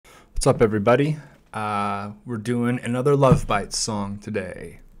What's up, everybody? We're doing another Love Bites song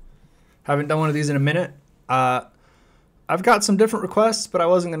today. Haven't done one of these in a minute. I've got some different requests, but I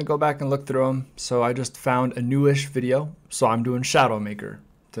wasn't going to go back and look through them, so I just found a newish video. So I'm doing SHADOWMAKER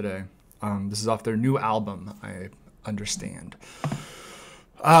today. This is off their new album, I understand.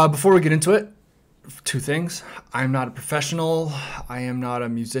 Before we get into it, two things. I'm not a professional. I am not a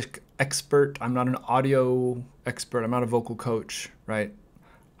music expert. I'm not an audio expert. I'm not a vocal coach, right?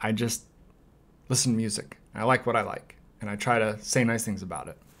 I just listen to music. I like what I like, and I try to say nice things about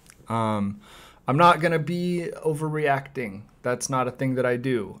it. I'm not going to be overreacting. That's not a thing that I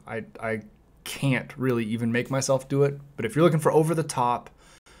do. I can't really even make myself do it. But if you're looking for over the top,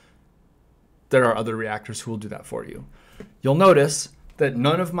 there are other reactors who will do that for you. You'll notice that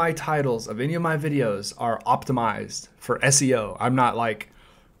none of my titles of any of my videos are optimized for SEO. I'm not like,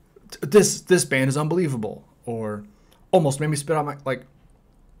 this band is unbelievable, or almost made me spit out my, like,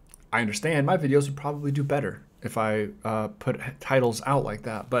 I understand my videos would probably do better if I put titles out like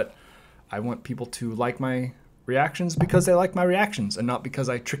that, but I want people to like my reactions because they like my reactions and not because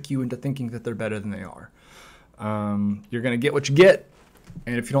I trick you into thinking that they're better than they are. You're going to get what you get,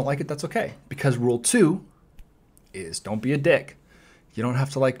 and if you don't like it, that's okay, because rule 2 is don't be a dick. You don't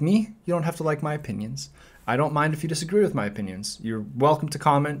have to like me. You don't have to like my opinions. I don't mind if you disagree with my opinions. You're welcome to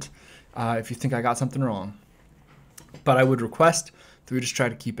comment if you think I got something wrong. But I would request that we just try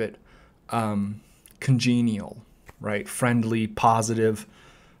to keep it congenial, right? Friendly, positive.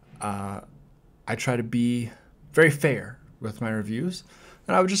 I try to be very fair with my reviews.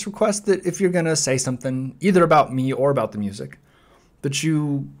 And I would just request that if you're going to say something either about me or about the music, that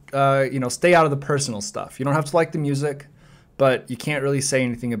you, stay out of the personal stuff. You don't have to like the music, but you can't really say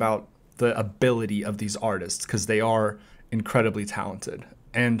anything about the ability of these artists because they are incredibly talented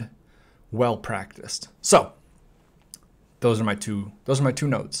and well practiced. So those are my two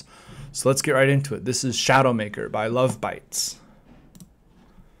notes. So let's get right into it. This is SHADOWMAKER by LOVEBITES.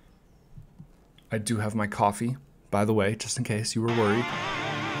 I do have my coffee, by the way, just in case you were worried.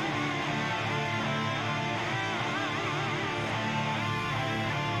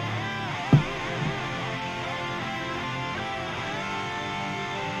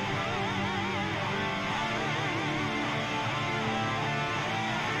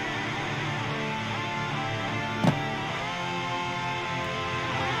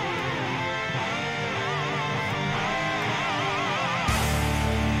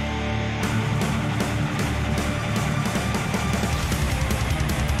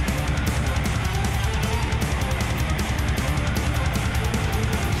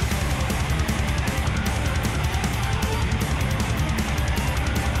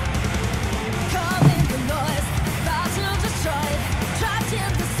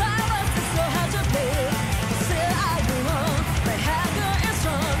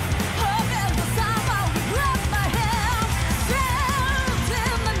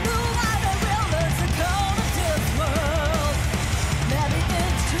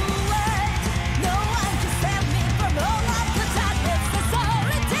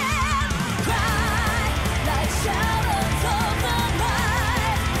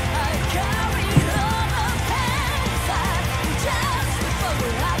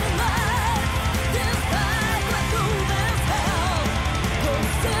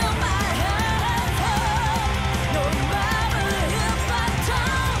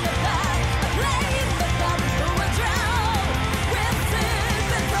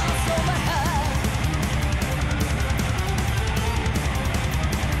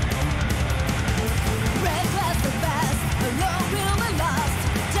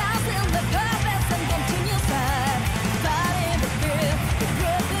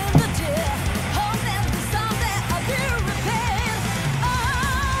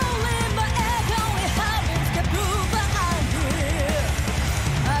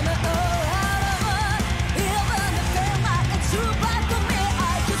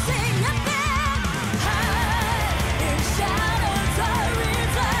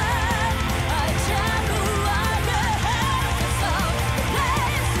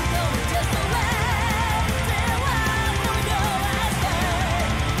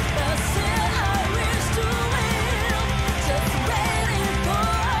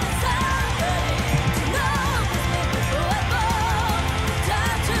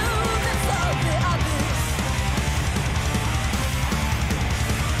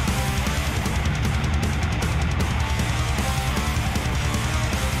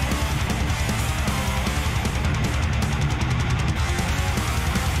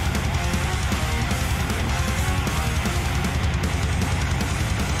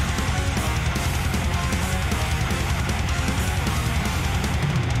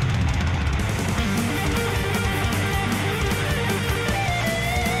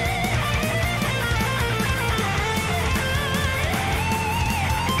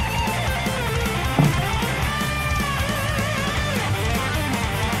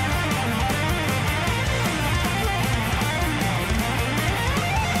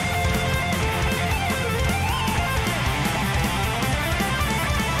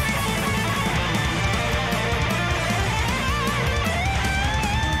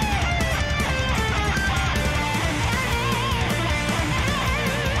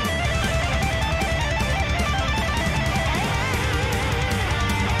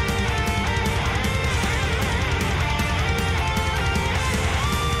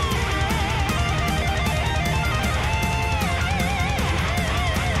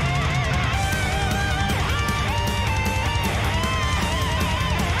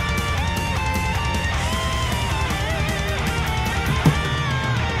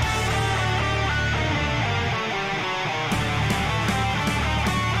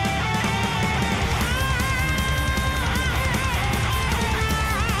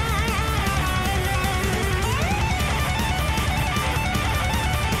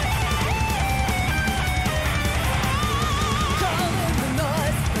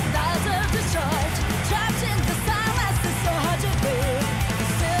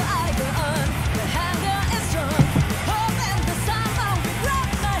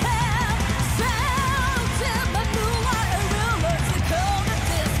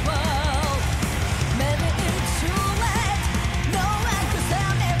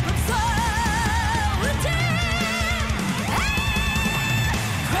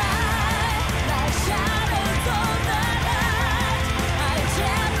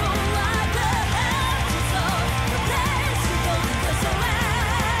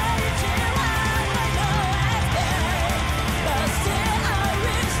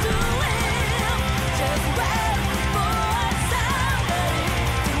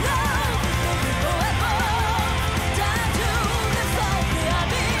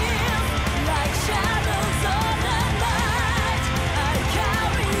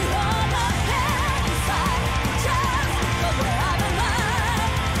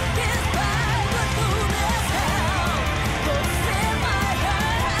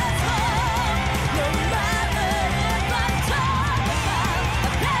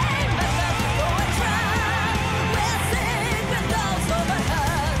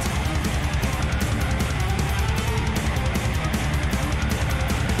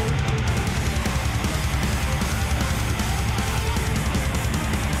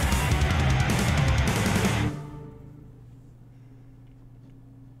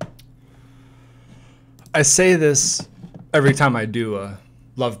 I say this every time I do a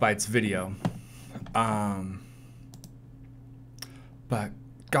Love Bites video. But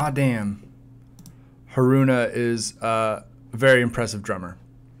goddamn, Haruna is a very impressive drummer.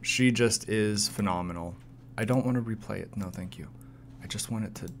 She just is phenomenal. I don't want to replay it. No, thank you. I just want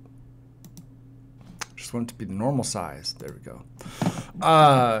it to be the normal size. There we go.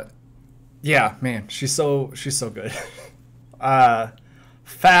 Yeah, man, she's so good.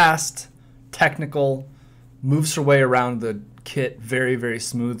 Fast, technical, moves her way around the kit very, very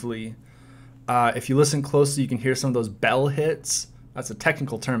smoothly. If you listen closely, you can hear some of those bell hits. That's a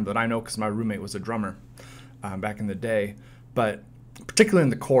technical term that I know because my roommate was a drummer back in the day. But particularly in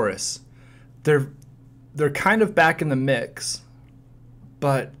the chorus, they're kind of back in the mix,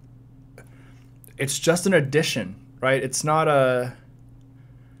 but it's just an addition, right? It's not a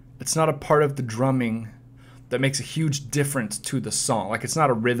part of the drumming that makes a huge difference to the song. Like, it's not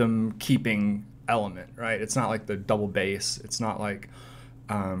a rhythm keeping element, right? It's not like the double bass. It's not like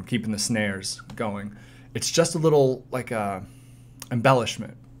keeping the snares going. It's just a little like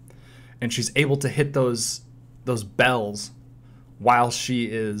embellishment, and she's able to hit those bells while she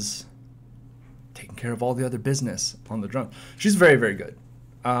is taking care of all the other business on the drum. She's very, very good.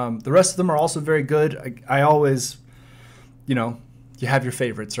 The rest of them are also very good. I always, you have your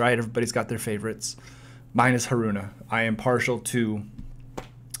favorites, right? Everybody's got their favorites. Mine is Haruna. I am partial to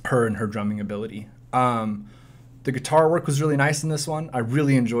her and her drumming ability. The guitar work was really nice in this one. I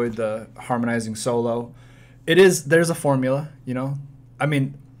really enjoyed the harmonizing solo. There's a formula, I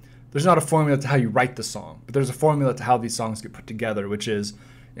mean, there's not a formula to how you write the song, but there's a formula to how these songs get put together, which is,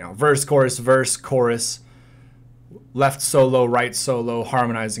 verse, chorus, left solo, right solo,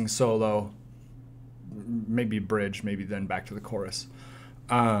 harmonizing solo, maybe bridge, maybe then back to the chorus.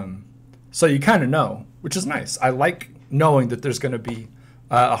 So you kind of know, which is nice. I like knowing that there's going to be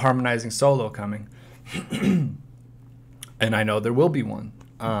a harmonizing solo coming. And I know there will be one.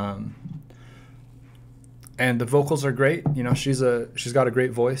 And the vocals are great. She's got a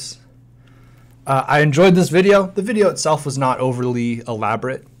great voice. I enjoyed this video. The video itself was not overly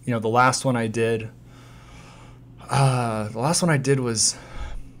elaborate. The last one I did was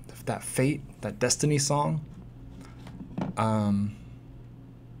that Fate, that Destiny song.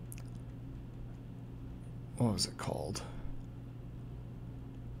 What was it called?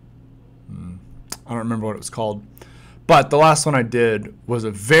 I don't remember what it was called. But the last one I did was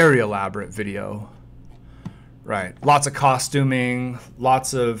a very elaborate video. Right. Lots of costuming,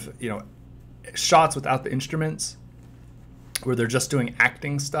 lots of, shots without the instruments where they're just doing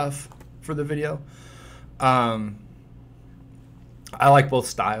acting stuff for the video. I like both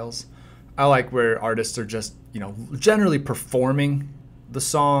styles. I like where artists are just, generally performing the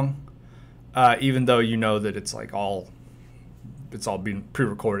song, even though that it's like it's all being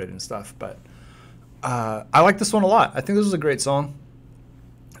pre-recorded and stuff. But I like this one a lot. I think this is a great song.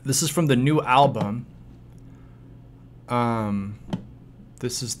 This is from the new album.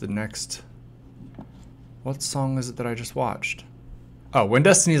 This is the next. What song is it that I just watched? Oh, When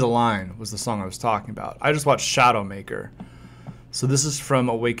Destinies Align was the song I was talking about. I just watched Shadowmaker. So this is from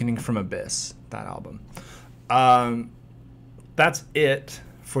Awakening from Abyss, that album. That's it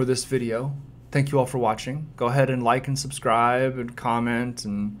for this video. Thank you all for watching. Go ahead and like and subscribe and comment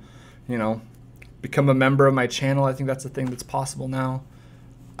and, become a member of my channel. I think that's a thing that's possible now.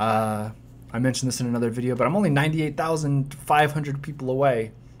 I mentioned this in another video, but I'm only 98,500 people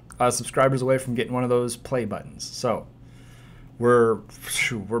away, subscribers away from getting one of those play buttons. So we're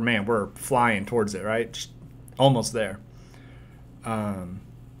flying towards it, right? Just almost there.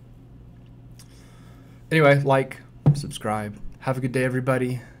 Anyway, like, subscribe. Have a good day,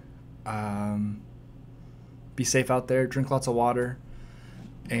 everybody. Be safe out there. Drink lots of water,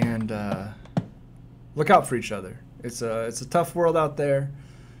 and look out for each other. It's a tough world out there,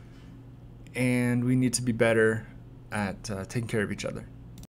 and we need to be better at taking care of each other.